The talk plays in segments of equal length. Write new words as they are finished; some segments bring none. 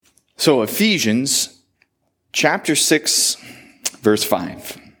So Ephesians chapter 6, verse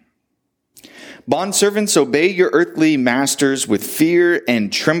 5. Bondservants, obey your earthly masters with fear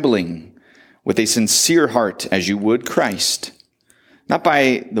and trembling, with a sincere heart, as you would Christ. Not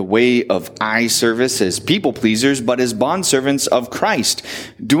by the way of eye service as people pleasers, but as bondservants of Christ,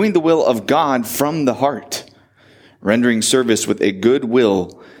 doing the will of God from the heart, rendering service with a good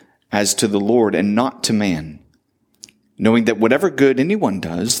will as to the Lord and not to man, knowing that whatever good anyone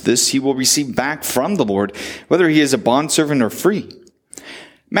does, this he will receive back from the Lord, whether he is a bondservant or free.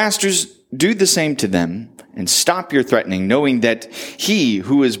 Masters, do the same to them, and stop your threatening, knowing that he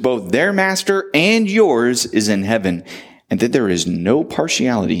who is both their master and yours is in heaven, and that there is no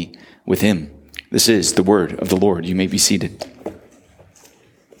partiality with him. This is the word of the Lord. You may be seated.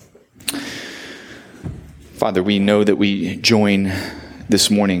 Father, we know that we join this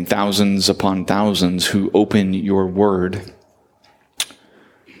morning thousands upon thousands who open your word.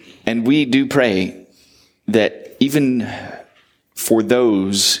 And we do pray that even for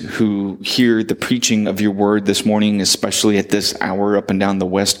those who hear the preaching of your word this morning, especially at this hour up and down the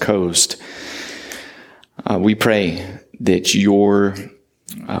West Coast, we pray that your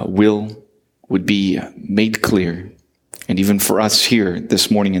will would be made clear. And even for us here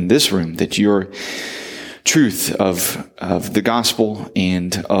this morning in this room, that your truth of the gospel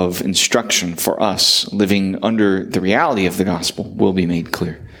and of instruction for us living under the reality of the gospel will be made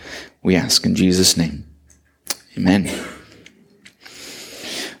clear. We ask in Jesus' name. Amen.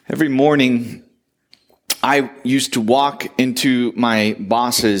 Every morning, I used to walk into my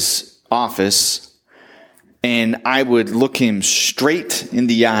boss's office and I would look him straight in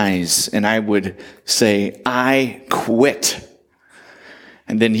the eyes and I would say, "I quit."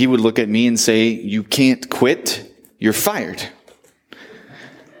 And then he would look at me and say, "You can't quit, you're fired."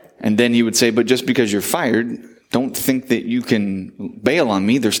 And then he would say, "But just because you're fired, don't think that you can bail on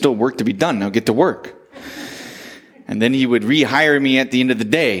me. There's still work to be done. Now get to work." And then he would rehire me at the end of the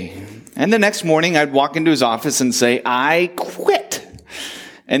day. And the next morning, I'd walk into his office and say, "I quit."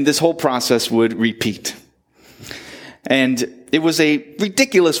 And this whole process would repeat. And it was a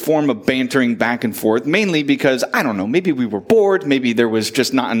ridiculous form of bantering back and forth, mainly because, I don't know, maybe we were bored, maybe there was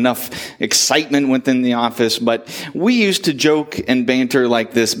just not enough excitement within the office, but we used to joke and banter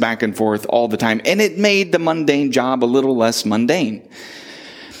like this back and forth all the time, and it made the mundane job a little less mundane.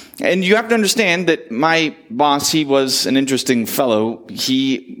 And you have to understand that my boss, he was an interesting fellow.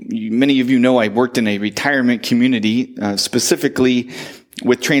 Many of you know I worked in a retirement community, specifically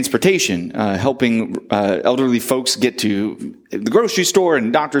with transportation, helping elderly folks get to the grocery store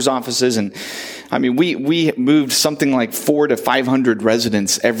and doctor's offices. And I mean, we moved something like 400 to 500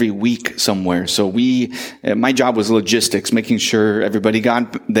 residents every week somewhere. So my job was logistics, making sure everybody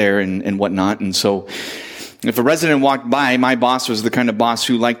got there and whatnot. And so if a resident walked by, my boss was the kind of boss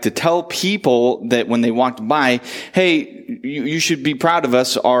who liked to tell people that when they walked by, "Hey, you should be proud of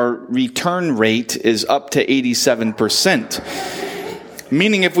us. Our return rate is up to 87%.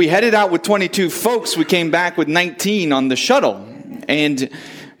 Meaning if we headed out with 22 folks, we came back with 19 on the shuttle. And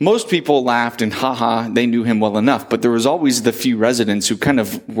most people laughed and they knew him well enough. But there was always the few residents who kind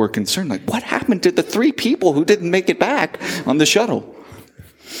of were concerned, like, what happened to the 3 people who didn't make it back on the shuttle?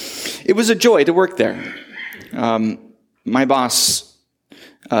 It was a joy to work there. My boss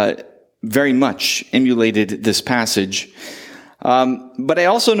very much emulated this passage. But I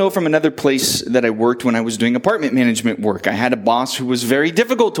also know from another place that I worked when I was doing apartment management work, I had a boss who was very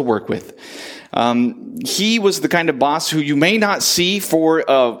difficult to work with. He was the kind of boss who you may not see for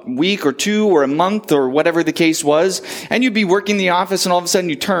a week or 2 or a month or whatever the case was. And you'd be working in the office and all of a sudden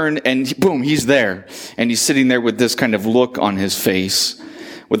you turn and boom, he's there. And he's sitting there with this kind of look on his face,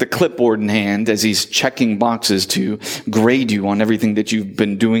 with a clipboard in hand as he's checking boxes to grade you on everything that you've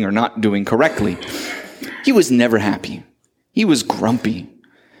been doing or not doing correctly. He was never happy. He was grumpy.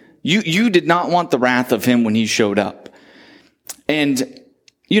 You did not want the wrath of him when he showed up. And,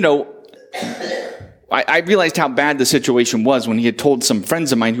 I realized how bad the situation was when he had told some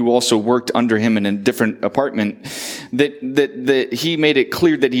friends of mine who also worked under him in a different apartment that he made it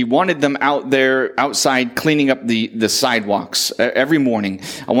clear that he wanted them outside cleaning up the sidewalks every morning.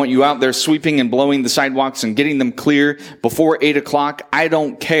 "I want you out there sweeping and blowing the sidewalks and getting them clear before 8 o'clock. I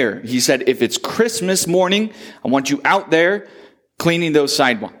don't care." He said, "If it's Christmas morning, I want you out there cleaning those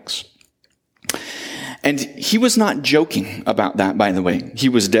sidewalks." And he was not joking about that, by the way. He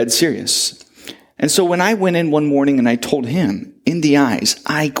was dead serious. And so when I went in one morning and I told him in the eyes,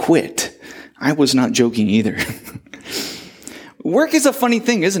 "I quit," I was not joking either. Work is a funny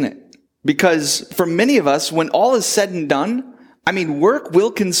thing, isn't it? Because for many of us, when all is said and done, work will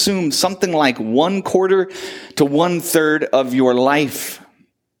consume something like 1/4 to 1/3 of your life.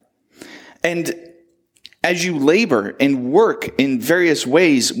 And as you labor and work in various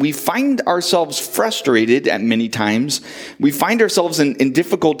ways, we find ourselves frustrated at many times. We find ourselves in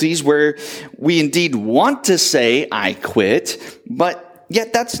difficulties where we indeed want to say, I quit, but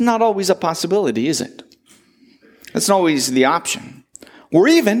yet that's not always a possibility, is it? That's not always the option. Or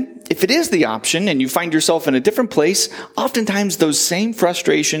even, if it is the option and you find yourself in a different place, oftentimes those same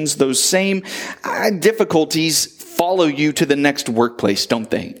frustrations, those same difficulties follow you to the next workplace, don't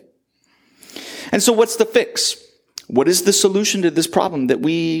they? And so what's the fix? What is the solution to this problem that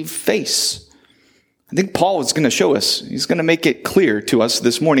we face? I think Paul is going to show us. He's going to make it clear to us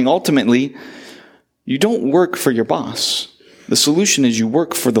this morning. Ultimately, you don't work for your boss. The solution is you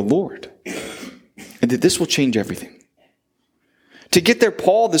work for the Lord. And that this will change everything. To get there,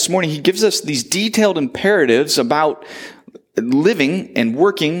 Paul this morning, he gives us these detailed imperatives about living and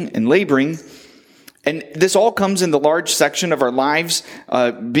working and laboring. And this all comes in the large section of our lives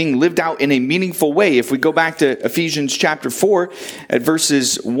being lived out in a meaningful way. If we go back to Ephesians chapter 4 at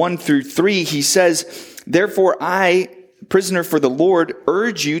verses 1 through 3, he says, "Therefore I, prisoner for the Lord,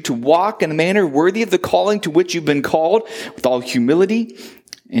 urge you to walk in a manner worthy of the calling to which you've been called, with all humility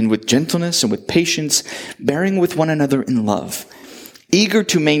and with gentleness and with patience, bearing with one another in love, eager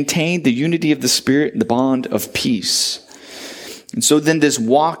to maintain the unity of the Spirit and the bond of peace." And so then this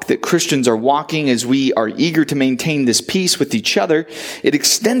walk that Christians are walking as we are eager to maintain this peace with each other, it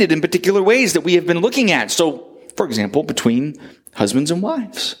extended in particular ways that we have been looking at. So, for example, between husbands and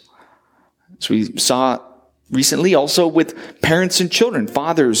wives. As we saw recently also with parents and children,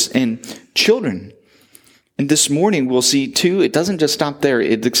 fathers and children. And this morning we'll see too, it doesn't just stop there.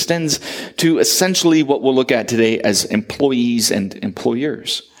 It extends to essentially what we'll look at today as employees and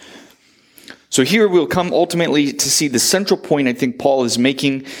employers. So here we'll come ultimately to see the central point I think Paul is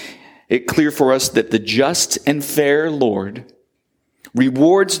making it clear for us that the just and fair Lord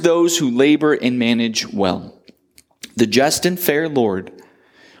rewards those who labor and manage well. The just and fair Lord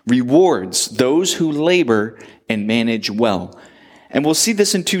rewards those who labor and manage well. And we'll see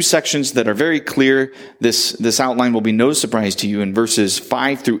this in two sections that are very clear. This outline will be no surprise to you. In verses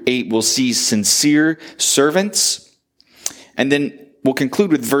 5 through 8, we'll see sincere servants. And then we'll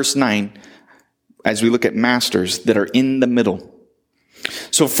conclude with verse 9 as we look at masters that are in the middle.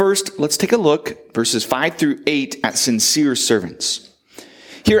 So first, let's take a look, verses 5 through 8, at sincere servants.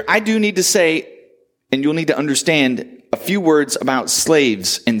 Here, I do need to say, and you'll need to understand, a few words about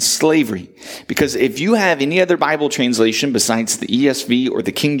slaves and slavery. Because if you have any other Bible translation besides the ESV or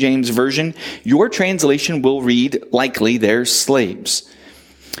the King James Version, your translation will read, likely, they're slaves.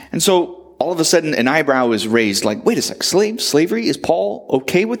 And so, all of a sudden, an eyebrow is raised, like, wait a sec, slavery? Is Paul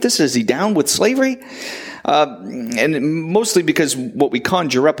okay with this? Is he down with slavery? And mostly because what we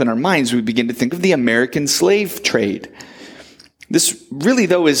conjure up in our minds, we begin to think of the American slave trade. This really,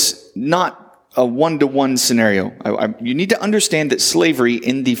 though, is not a one-to-one scenario. You need to understand that slavery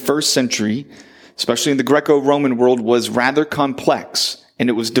in the first century, especially in the Greco-Roman world, was rather complex, and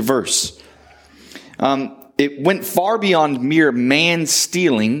it was diverse. It went far beyond mere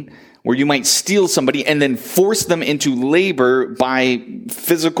man-stealing, where you might steal somebody and then force them into labor by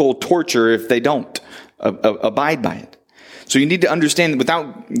physical torture if they don't abide by it. So you need to understand,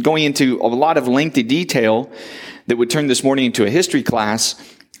 without going into a lot of lengthy detail that would turn this morning into a history class,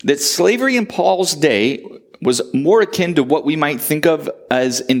 that slavery in Paul's day was more akin to what we might think of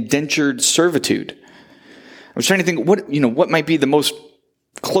as indentured servitude. I was trying to think what might be the most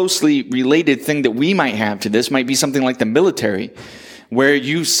closely related thing that we might have to this. Might be something like the military, where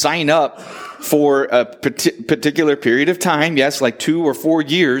you sign up for a particular period of time, yes, like 2 or 4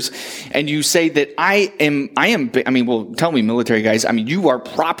 years, and you say that well, tell me, military guys, you are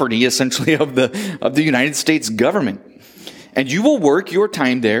property essentially of the United States government. And you will work your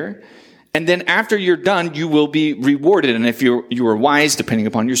time there, and then after you're done, you will be rewarded. And if you are wise, depending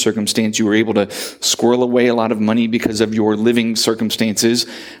upon your circumstance, you were able to squirrel away a lot of money because of your living circumstances,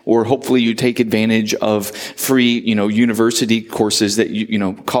 or hopefully you take advantage of free, university courses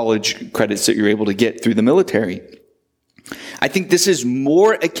that college credits that you're able to get through the military. I think this is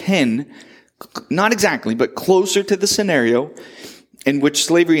more akin, not exactly, but closer to the scenario in which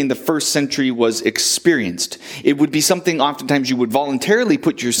slavery in the first century was experienced. It would be something oftentimes you would voluntarily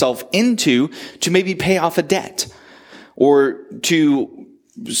put yourself into to maybe pay off a debt, or to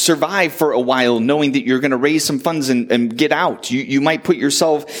survive for a while knowing that you're going to raise some funds and get out. You might put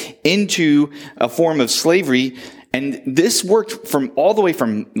yourself into a form of slavery, and this worked all the way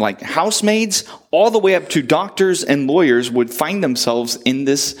from like housemaids all the way up to doctors and lawyers would find themselves in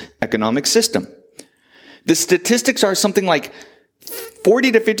this economic system. The statistics are something like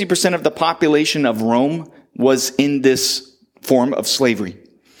 40 to 50% of the population of Rome was in this form of slavery.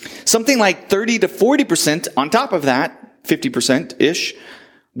 something like 30 to 40% on top of that, 50%-ish,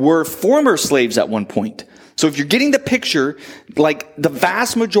 were former slaves at one point. So if you're getting the picture, like the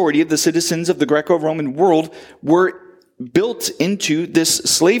vast majority of the citizens of the Greco-Roman world were built into this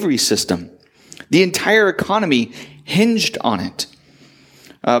slavery system. The entire economy hinged on it.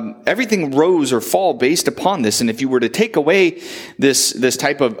 Everything rose or fall based upon this. And if you were to take away this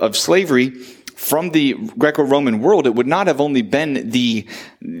type of slavery from the Greco-Roman world, it would not have only been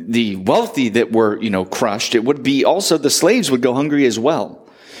the wealthy that were, crushed. It would be also the slaves would go hungry as well.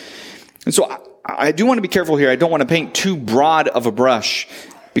 And so I do want to be careful here. I don't want to paint too broad of a brush,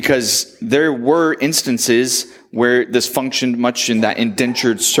 because there were instances where this functioned much in that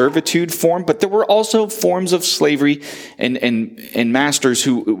indentured servitude form, but there were also forms of slavery and masters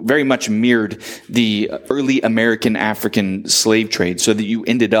who very much mirrored the early American African slave trade, so that you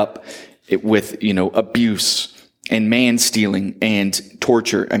ended up with, abuse and man stealing and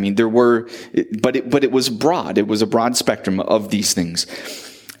torture. I mean, but it was broad. It was a broad spectrum of these things.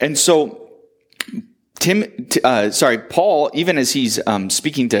 And so Paul, even as he's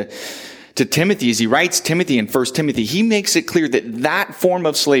speaking to Timothy, as he writes Timothy in 1 Timothy, he makes it clear that form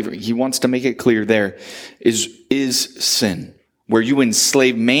of slavery, he wants to make it clear there, is sin. Where you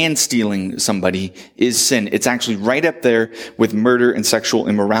enslave man stealing somebody is sin. It's actually right up there with murder and sexual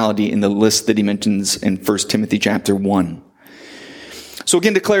immorality in the list that he mentions in 1 Timothy chapter 1. So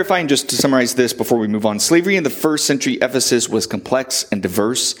again, to clarify and just to summarize this before we move on, slavery in the first century Ephesus was complex and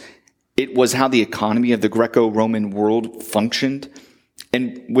diverse. It was how the economy of the Greco-Roman world functioned.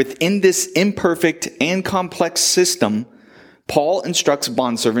 And within this imperfect and complex system, Paul instructs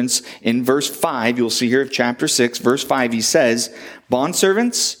bondservants in verse 5. You'll see here of chapter 6, verse 5, he says,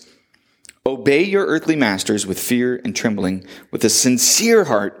 "Bondservants, obey your earthly masters with fear and trembling, with a sincere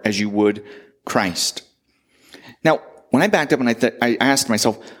heart as you would Christ." Now, when I backed up and I asked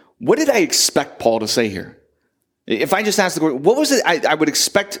myself, what did I expect Paul to say here? If I just asked the question, what was it I would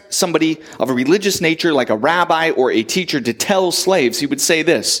expect somebody of a religious nature, like a rabbi or a teacher, to tell slaves? He would say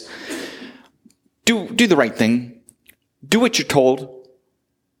this: do the right thing. Do what you're told.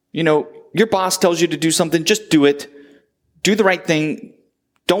 Your boss tells you to do something, just do it. Do the right thing.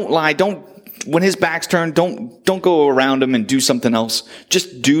 Don't lie. When his back's turned, don't go around him and do something else.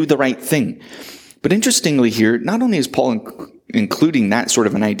 Just do the right thing. But interestingly here, not only is Paul including that sort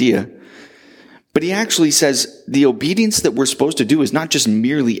of an idea, but he actually says the obedience that we're supposed to do is not just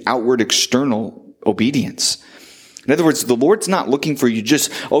merely outward external obedience. In other words, the Lord's not looking for you just,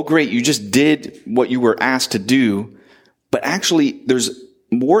 oh great, you just did what you were asked to do. But actually, there's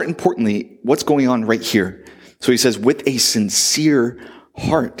more importantly, what's going on right here. So he says, with a sincere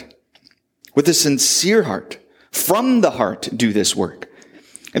heart. With a sincere heart. From the heart, do this work.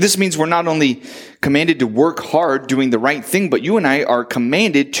 And this means we're not only commanded to work hard doing the right thing, but you and I are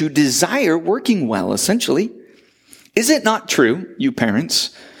commanded to desire working well, essentially. Is it not true, you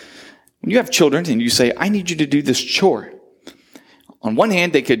parents, when you have children and you say, I need you to do this chore? On one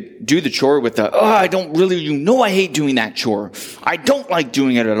hand, they could do the chore with I hate doing that chore. I don't like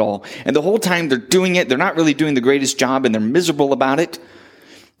doing it at all. And the whole time they're doing it, they're not really doing the greatest job and they're miserable about it.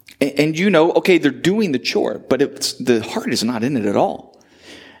 And okay, they're doing the chore, but the heart is not in it at all.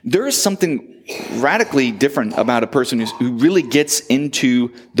 There is something radically different about a person who really gets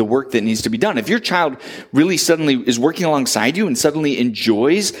into the work that needs to be done. If your child really suddenly is working alongside you and suddenly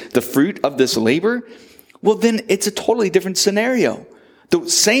enjoys the fruit of this labor, well, then it's a totally different scenario. The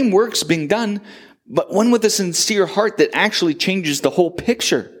same work's being done, but one with a sincere heart that actually changes the whole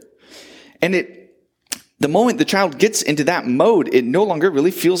picture. And the moment the child gets into that mode, it no longer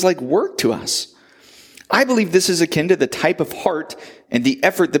really feels like work to us. I believe this is akin to the type of heart and the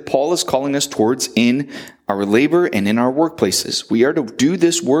effort that Paul is calling us towards in our labor and in our workplaces. We are to do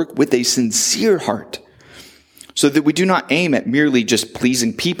this work with a sincere heart so that we do not aim at merely just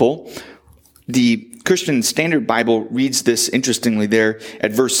pleasing people. The Christian Standard Bible reads this interestingly there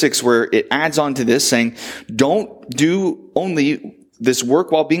at verse 6, where it adds on to this saying, don't do only this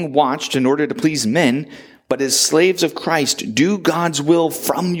work while being watched in order to please men, but as slaves of Christ, do God's will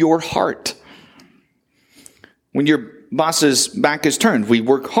from your heart. When your boss's back is turned, we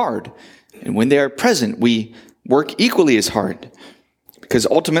work hard. And when they are present, we work equally as hard. Because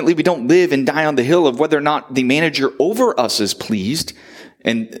ultimately, we don't live and die on the hill of whether or not the manager over us is pleased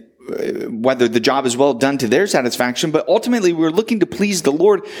and whether the job is well done to their satisfaction. But ultimately, we're looking to please the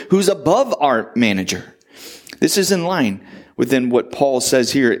Lord who's above our manager. This is in line within what Paul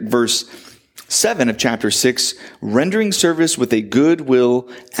says here at verse 7 of chapter 6, rendering service with a good will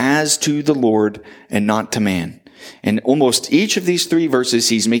as to the Lord and not to man. And almost each of these 3 verses,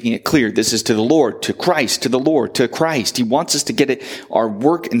 he's making it clear. This is to the Lord, to Christ, to the Lord, to Christ. He wants us to get it. Our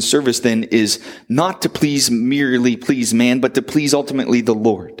work and service then is not to merely please man, but to please ultimately the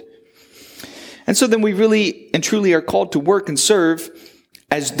Lord. And so then we really and truly are called to work and serve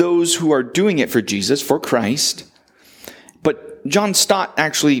as those who are doing it for Jesus, for Christ. But John Stott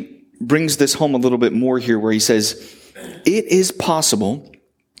actually brings this home a little bit more here, where he says, it is possible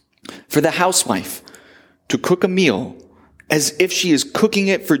for the housewife to cook a meal as if she is cooking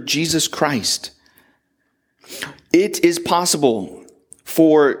it for Jesus Christ. It is possible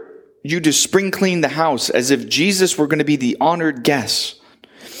for you to spring clean the house as if Jesus were going to be the honored guest.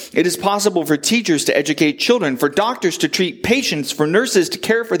 It is possible for teachers to educate children, for doctors to treat patients, for nurses to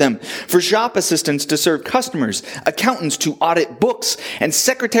care for them, for shop assistants to serve customers, accountants to audit books, and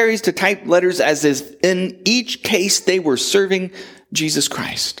secretaries to type letters as if in each case they were serving Jesus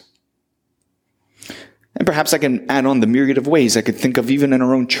Christ. And perhaps I can add on the myriad of ways I could think of even in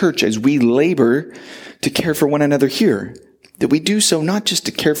our own church as we labor to care for one another here. That we do so not just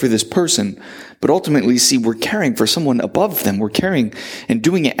to care for this person, but ultimately see we're caring for someone above them. We're caring and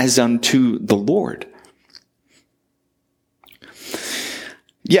doing it as unto the Lord.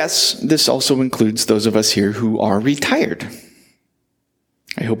 Yes, this also includes those of us here who are retired.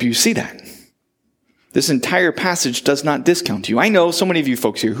 I hope you see that. This entire passage does not discount you. I know so many of you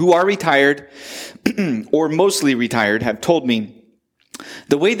folks here who are retired or mostly retired have told me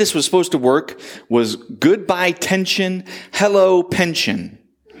the way this was supposed to work was goodbye tension, hello pension.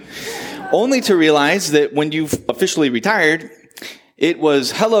 Only to realize that when you've officially retired, it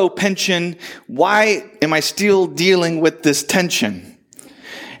was hello pension, why am I still dealing with this tension?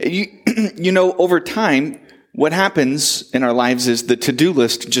 You know, over time, what happens in our lives is the to-do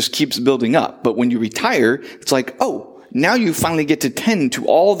list just keeps building up. But when you retire, it's like, oh, now you finally get to tend to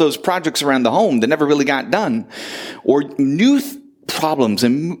all those projects around the home that never really got done. Or new problems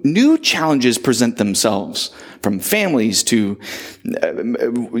and new challenges present themselves, from families to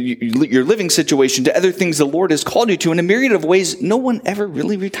your living situation to other things the Lord has called you to in a myriad of ways. No one ever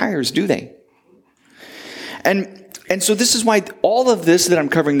really retires, do they? And so this is why all of this that I'm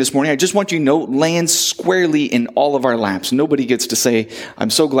covering this morning, I just want you to know, lands squarely in all of our laps. Nobody gets to say, I'm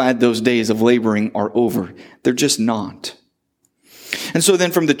so glad those days of laboring are over. They're just not. And so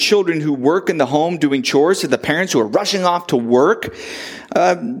then from the children who work in the home doing chores, to the parents who are rushing off to work,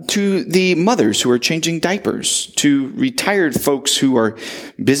 to the mothers who are changing diapers, to retired folks who are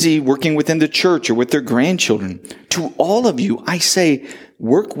busy working within the church or with their grandchildren, to all of you, I say,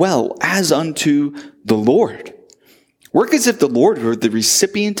 work well as unto the Lord. Work as if the Lord were the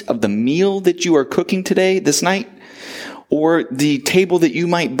recipient of the meal that you are cooking today, this night, or the table that you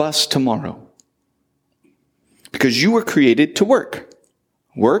might bust tomorrow. Because you were created to work.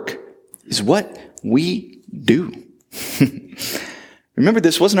 Work is what we do. Remember,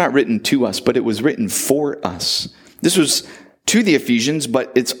 this was not written to us, but it was written for us. This was to the Ephesians,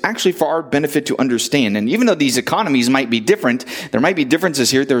 but it's actually for our benefit to understand. And even though these economies might be different, there might be differences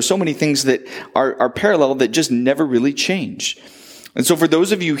here. There are so many things that are parallel that just never really change. And so for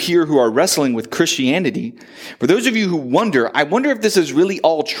those of you here who are wrestling with Christianity, for those of you who wonder, I wonder if this is really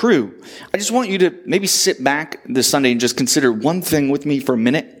all true, I just want you to maybe sit back this Sunday and just consider one thing with me for a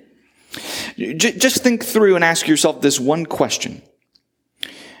minute. Just think through and ask yourself this one question.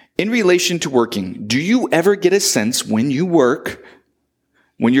 In relation to working, do you ever get a sense when you work,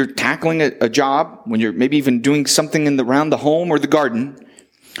 when you're tackling a job, when you're maybe even doing something around the home or the garden,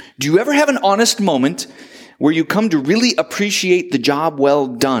 do you ever have an honest moment where you come to really appreciate the job well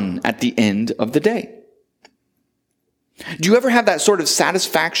done at the end of the day? Do you ever have that sort of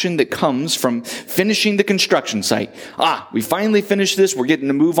satisfaction that comes from finishing the construction site? We finally finished this, we're getting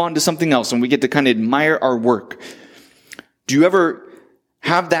to move on to something else, and we get to kind of admire our work. Do you ever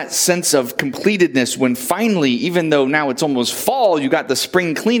have that sense of completedness when finally, even though now it's almost fall, you got the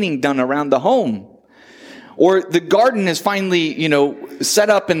spring cleaning done around the home? Or the garden is finally, set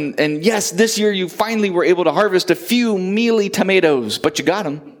up and yes, this year you finally were able to harvest a few mealy tomatoes, but you got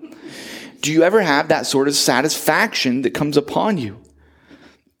them. Do you ever have that sort of satisfaction that comes upon you?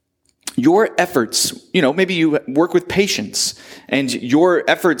 Your efforts, maybe you work with patients and your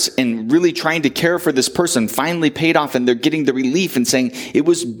efforts in really trying to care for this person finally paid off and they're getting the relief and saying it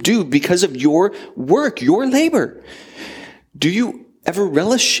was due because of your work, your labor. Do you ever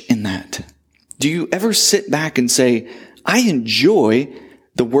relish in that? Do you ever sit back and say, I enjoy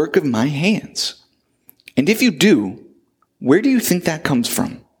the work of my hands? And if you do, where do you think that comes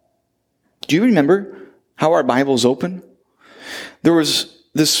from? Do you remember how our Bibles open? There was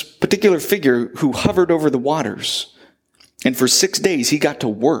this particular figure who hovered over the waters, and for 6 days he got to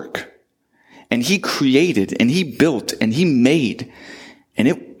work. and he created and he built and he made. And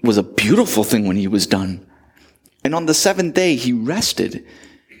it was a beautiful thing when he was done. And on the seventh day, he rested.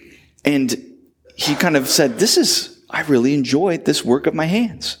 And he kind of said, I really enjoyed this work of my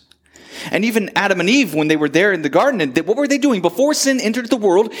hands. And even Adam and Eve, when they were there in the garden, what were they doing? Before sin entered the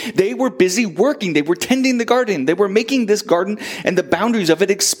world, they were busy working. They were tending the garden. They were making this garden and the boundaries of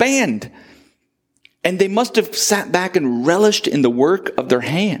it expand. And they must have sat back and relished in the work of their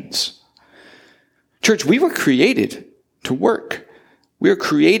hands. Church, we were created to work. We are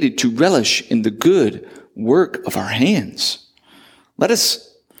created to relish in the good work of our hands. Let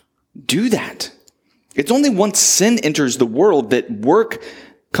us do that. It's only once sin enters the world that work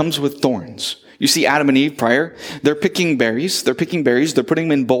comes with thorns. You see Adam and Eve prior, they're picking berries, they're putting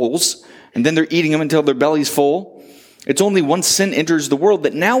them in bowls, and then they're eating them until their belly's full. It's only once sin enters the world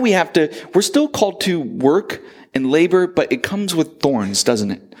that now we're still called to work and labor, but it comes with thorns,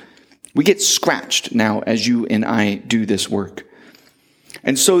 doesn't it? We get scratched now as you and I do this work.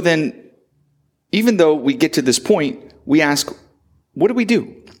 And so then, even though we get to this point, we ask, what do we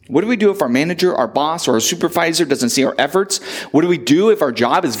do? What do we do if our manager, our boss, or our supervisor doesn't see our efforts? What do we do if our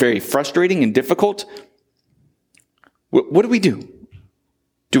job is very frustrating and difficult? What do we do?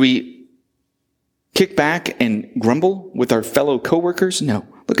 Do we kick back and grumble with our fellow coworkers? No.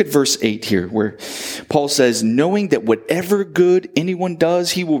 Look at verse 8 here, where Paul says, knowing that whatever good anyone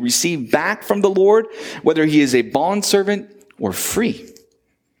does, he will receive back from the Lord, whether he is a bondservant or free.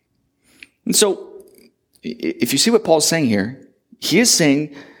 And so, if you see what Paul's saying here, he is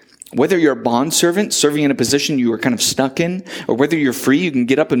saying, whether you're a bondservant serving in a position you are kind of stuck in, or whether you're free, you can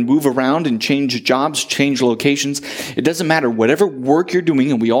get up and move around and change jobs, change locations. It doesn't matter. Whatever work you're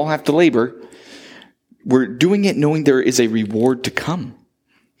doing, and we all have to labor, we're doing it knowing there is a reward to come.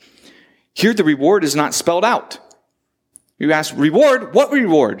 Here, the reward is not spelled out. You ask, reward? What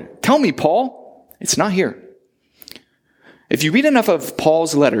reward? Tell me, Paul. It's not here. If you read enough of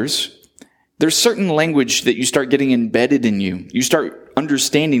Paul's letters, there's certain language that you start getting embedded in you. You start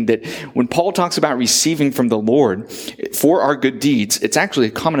understanding that when Paul talks about receiving from the Lord for our good deeds, it's actually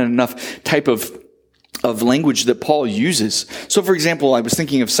a common enough type of language that Paul uses. So, for example, I was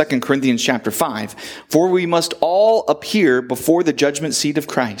thinking of 2 Corinthians chapter 5. For we must all appear before the judgment seat of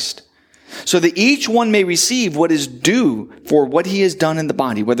Christ, so that each one may receive what is due for what he has done in the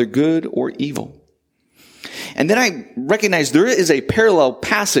body, whether good or evil. And then I recognize there is a parallel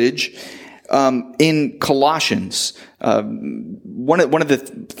passage in Colossians. One of the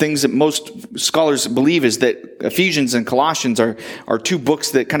things that most scholars believe is that Ephesians and Colossians are two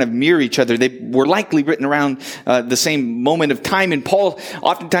books that kind of mirror each other. They were likely written around the same moment of time, and Paul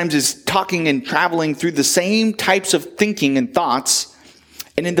oftentimes is talking and traveling through the same types of thinking and thoughts.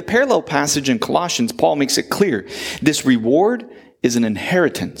 And in the parallel passage in Colossians, Paul makes it clear this reward is an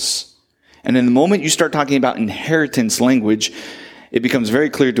inheritance. And in the moment you start talking about inheritance language, it becomes very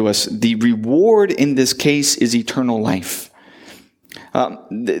clear to us the reward in this case is eternal life.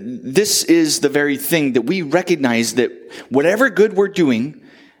 This is the very thing that we recognize, that whatever good we're doing,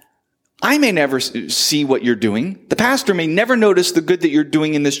 I may never see what you're doing. The pastor may never notice the good that you're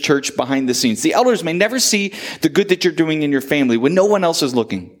doing in this church behind the scenes. The elders may never see the good that you're doing in your family when no one else is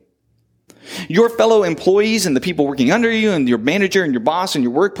looking. Your fellow employees and the people working under you and your manager and your boss and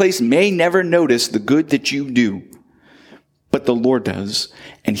your workplace may never notice the good that you do. But the Lord does,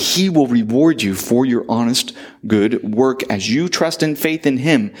 and he will reward you for your honest, good work as you trust and faith in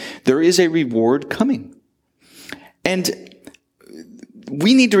him. There is a reward coming. And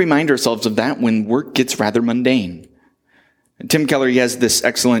we need to remind ourselves of that when work gets rather mundane. Tim Keller, he has this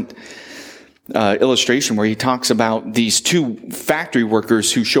excellent illustration where he talks about these two factory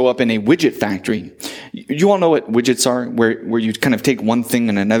workers who show up in a widget factory. You all know what widgets are, where you kind of take one thing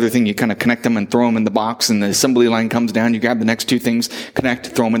and another thing, you kind of connect them and throw them in the box, and the assembly line comes down, you grab the next two things, connect,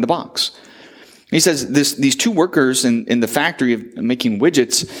 throw them in the box. He says these two workers in the factory of making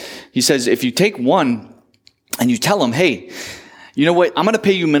widgets, he says, if you take one and you tell them, hey, you know what? I'm going to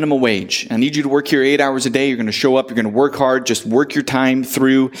pay you minimum wage. I need you to work here 8 hours a day. You're going to show up. You're going to work hard. Just work your time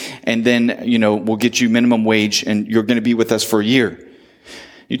through. And then, we'll get you minimum wage and you're going to be with us for a year.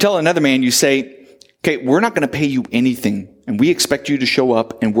 You tell another man, you say, okay, we're not going to pay you anything. And we expect you to show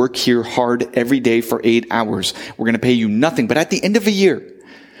up and work here hard every day for 8 hours. We're going to pay you nothing. But at the end of a year,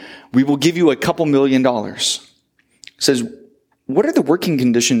 we will give you a couple $1 million. It says, what are the working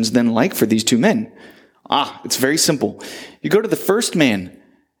conditions then like for these two men? It's very simple. You go to the first man,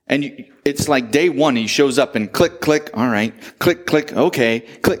 and it's like day one, he shows up and click, click, all right, click, click, okay,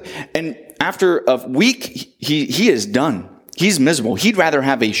 click. And after a week, he is done. He's miserable. He'd rather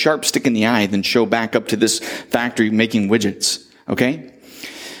have a sharp stick in the eye than show back up to this factory making widgets, okay?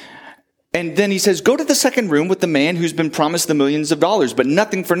 And then he says, go to the second room with the man who's been promised the millions of dollars, but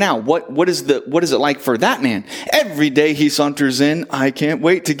nothing for now. What is it like for that man? Every day he saunters in. I can't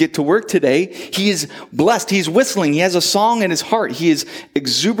wait to get to work today. He is blessed. He's whistling. He has a song in his heart. He is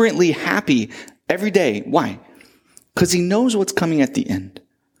exuberantly happy every day. Why? Because he knows what's coming at the end.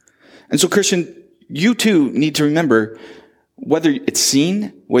 And so, Christian, you too need to remember, whether it's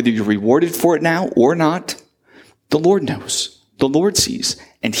seen, whether you're rewarded for it now or not, the Lord knows. The Lord sees,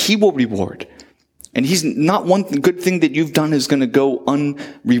 and he will reward. And he's not one good thing that you've done is going to go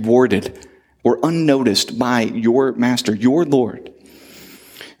unrewarded or unnoticed by your master, your Lord.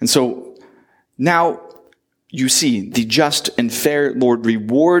 And so now you see the just and fair Lord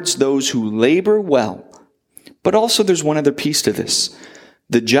rewards those who labor well. But also there's one other piece to this.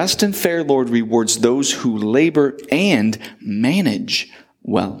 The just and fair Lord rewards those who labor and manage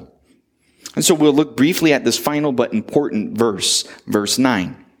well. And so we'll look briefly at this final but important verse, verse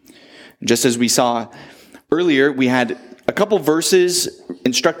 9. Just as we saw earlier, we had a couple verses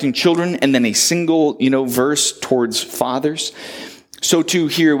instructing children and then a single, verse towards fathers. So too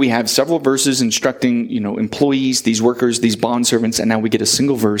here we have several verses instructing, employees, these workers, these bondservants, and now we get a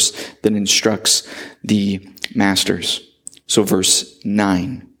single verse that instructs the masters. So verse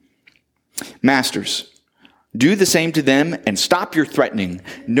 9. Masters, do the same to them and stop your threatening,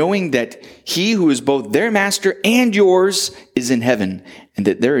 knowing that he who is both their master and yours is in heaven, and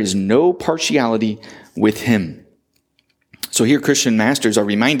that there is no partiality with him. So here Christian masters are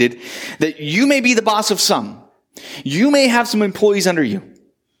reminded that you may be the boss of some. You may have some employees under you,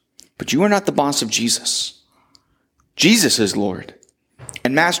 but you are not the boss of Jesus. Jesus is Lord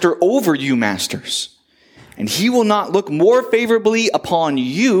and master over you masters, and he will not look more favorably upon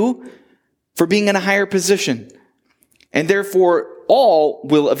you for being in a higher position. And therefore, all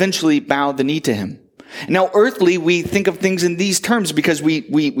will eventually bow the knee to him. Now, earthly, we think of things in these terms because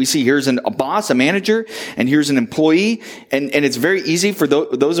we see here's a boss, a manager, and here's an employee. And it's very easy for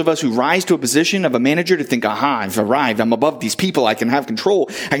those of us who rise to a position of a manager to think, aha, I've arrived. I'm above these people. I can have control.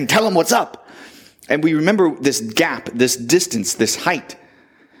 I can tell them what's up. And we remember this gap, this distance, this height.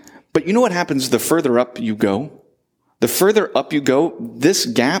 But you know what happens the further up you go? The further up you go, this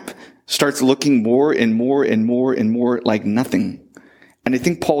gap starts looking more and more and more and more like nothing. And I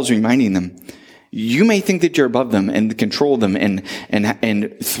think Paul's reminding them, you may think that you're above them and control them and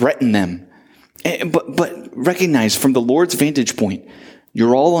threaten them. But recognize from the Lord's vantage point,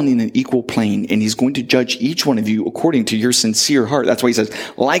 you're all on an equal plane, and he's going to judge each one of you according to your sincere heart. That's why he says,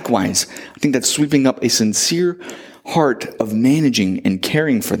 likewise. I think that's sweeping up a sincere heart of managing and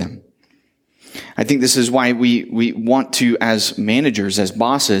caring for them. I think this is why we want to, as managers, as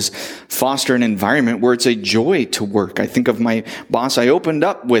bosses, foster an environment where it's a joy to work. I think of my boss I opened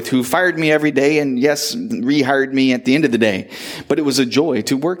up with, who fired me every day and, yes, rehired me at the end of the day. But it was a joy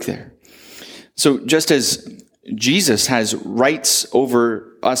to work there. So just as Jesus has rights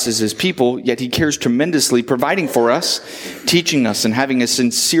over us as his people, yet he cares tremendously providing for us, teaching us, and having a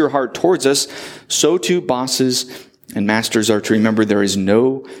sincere heart towards us, so too bosses and masters are to remember there is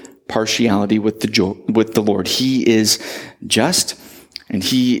no partiality with the Lord. He is just and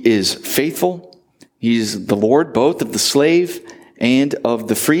he is faithful. He is the Lord both of the slave and of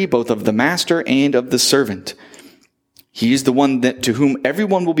the free, both of the master and of the servant. He is the one to whom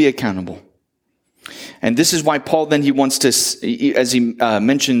everyone will be accountable. And this is why Paul then he wants to, as he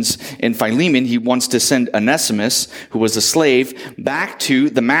mentions in Philemon, he wants to send Onesimus, who was a slave, back to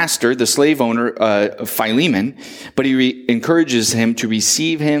the master, the slave owner, Philemon. But he encourages him to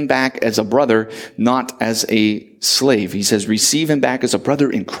receive him back as a brother, not as a slave. He says, receive him back as a brother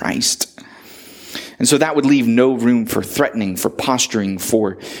in Christ. And so that would leave no room for threatening, for posturing,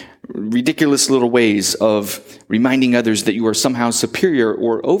 for ridiculous little ways of reminding others that you are somehow superior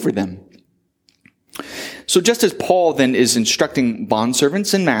or over them. So just as Paul then is instructing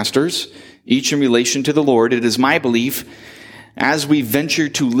bondservants and masters, each in relation to the Lord, it is my belief, as we venture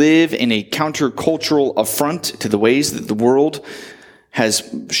to live in a countercultural affront to the ways that the world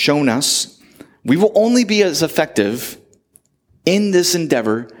has shown us, we will only be as effective in this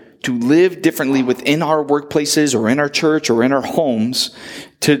endeavor to live differently within our workplaces or in our church or in our homes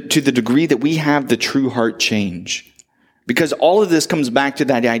to the degree that we have the true heart change. Because all of this comes back to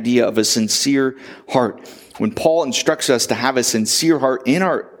that idea of a sincere heart. When Paul instructs us to have a sincere heart in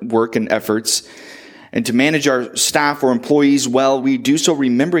our work and efforts and to manage our staff or employees well, we do so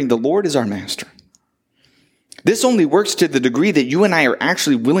remembering the Lord is our master. This only works to the degree that you and I are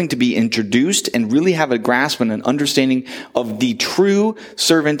actually willing to be introduced and really have a grasp and an understanding of the true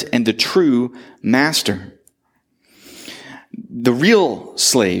servant and the true master. The real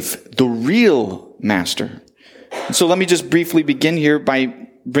slave, the real master. So let me just briefly begin here by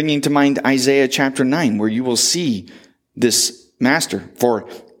bringing to mind Isaiah chapter 9, where you will see this master. For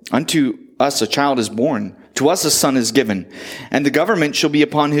unto us a child is born, to us a son is given, and the government shall be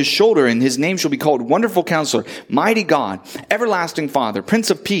upon his shoulder, and his name shall be called Wonderful Counselor, Mighty God, Everlasting Father, Prince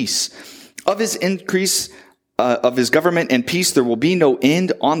of Peace. Of his increase of his government and peace there will be no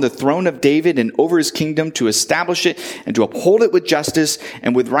end on the throne of David and over his kingdom, to establish it and to uphold it with justice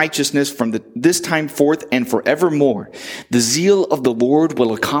and with righteousness from this time forth and forevermore. The zeal of the Lord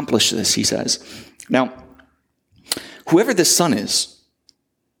will accomplish this, he says. Now, whoever this son is,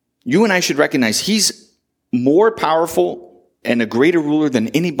 you and I should recognize he's more powerful and a greater ruler than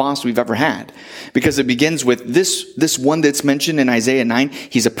any boss we've ever had. Because it begins with this one that's mentioned in Isaiah 9.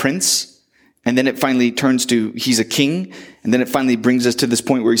 He's a prince. And then it finally turns to he's a king. And then it finally brings us to this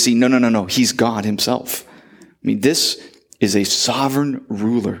point where you see, no. He's God himself. I mean, this is a sovereign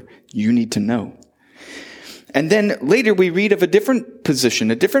ruler. You need to know. And then later we read of a different position,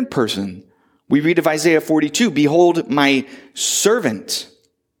 a different person. We read of Isaiah 42. Behold, my servant,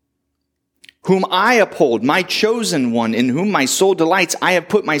 whom I uphold, my chosen one, in whom my soul delights. I have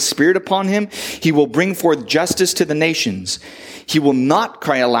put my spirit upon him. He will bring forth justice to the nations. He will not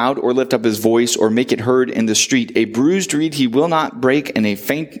cry aloud or lift up his voice or make it heard in the street. A bruised reed he will not break, and a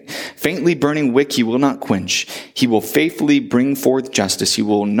faintly burning wick he will not quench. He will faithfully bring forth justice. He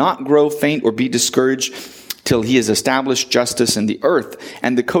will not grow faint or be discouraged till he has established justice in the earth,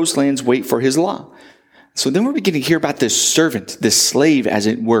 and the coastlands wait for his law. So then we're beginning to hear about this servant, this slave, as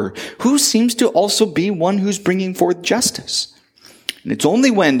it were, who seems to also be one who's bringing forth justice. And it's only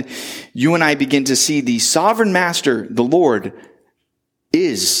when you and I begin to see the sovereign master, the Lord,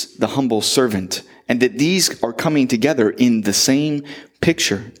 is the humble servant, and that these are coming together in the same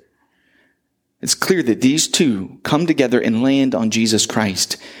picture. It's clear that these two come together and land on Jesus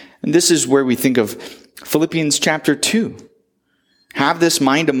Christ. And this is where we think of Philippians chapter 2. Have this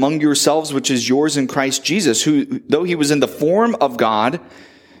mind among yourselves, which is yours in Christ Jesus, who, though he was in the form of God,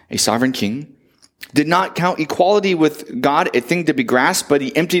 a sovereign king, did not count equality with God a thing to be grasped, but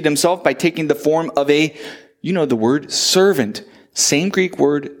he emptied himself by taking the form of a, the word, servant. Same Greek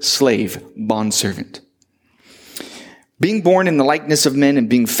word, slave, bondservant. Being born in the likeness of men and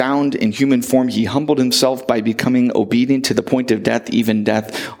being found in human form, he humbled himself by becoming obedient to the point of death, even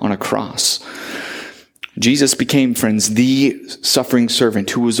death on a cross. Jesus became, friends, the suffering servant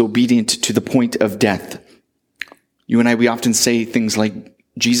who was obedient to the point of death. You and I, we often say things like,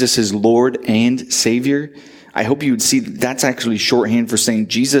 Jesus is Lord and Savior. I hope you would see that's actually shorthand for saying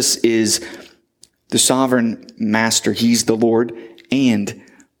Jesus is the sovereign master. He's the Lord. And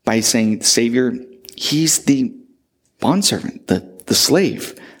by saying Savior, he's the bondservant, the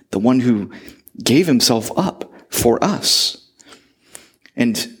slave, the one who gave himself up for us.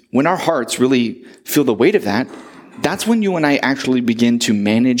 And when our hearts really feel the weight of that, that's when you and I actually begin to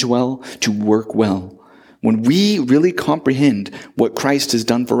manage well, to work well. When we really comprehend what Christ has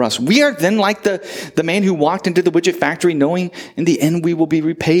done for us, we are then like the man who walked into the widget factory knowing in the end we will be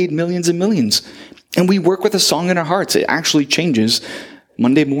repaid millions and millions. And we work with a song in our hearts. It actually changes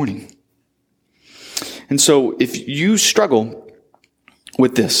Monday morning. And so if you struggle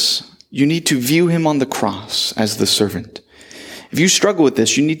with this, you need to view him on the cross as the servant. If you struggle with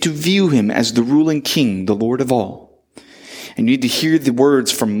this, you need to view him as the ruling king, the Lord of all. And you need to hear the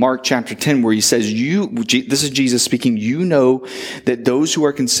words from Mark chapter 10 where he says, this is Jesus speaking, you know that those who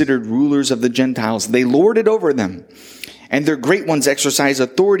are considered rulers of the Gentiles, they lord it over them, and their great ones exercise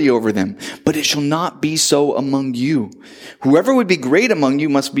authority over them. But it shall not be so among you. Whoever would be great among you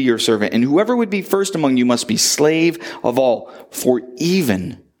must be your servant, and whoever would be first among you must be slave of all. For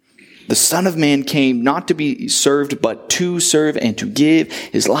even the Son of Man came not to be served, but to serve and to give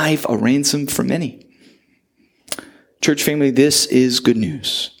his life a ransom for many. Church family, this is good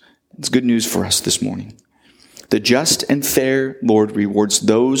news. It's good news for us this morning. The just and fair Lord rewards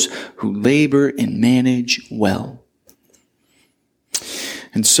those who labor and manage well.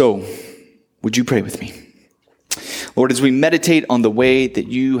 And so, would you pray with me? Lord, as we meditate on the way that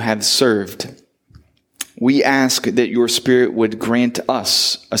you have served, we ask that your Spirit would grant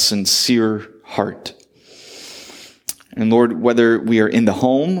us a sincere heart. And Lord, whether we are in the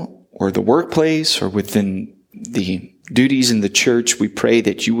home or the workplace or within the duties in the church, we pray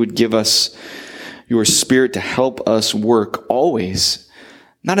that you would give us your Spirit to help us work always,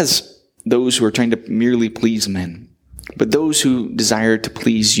 not as those who are trying to merely please men, but those who desire to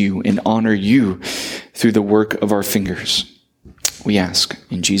please you and honor you through the work of our fingers. We ask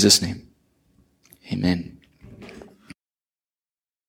in Jesus' name. Amen.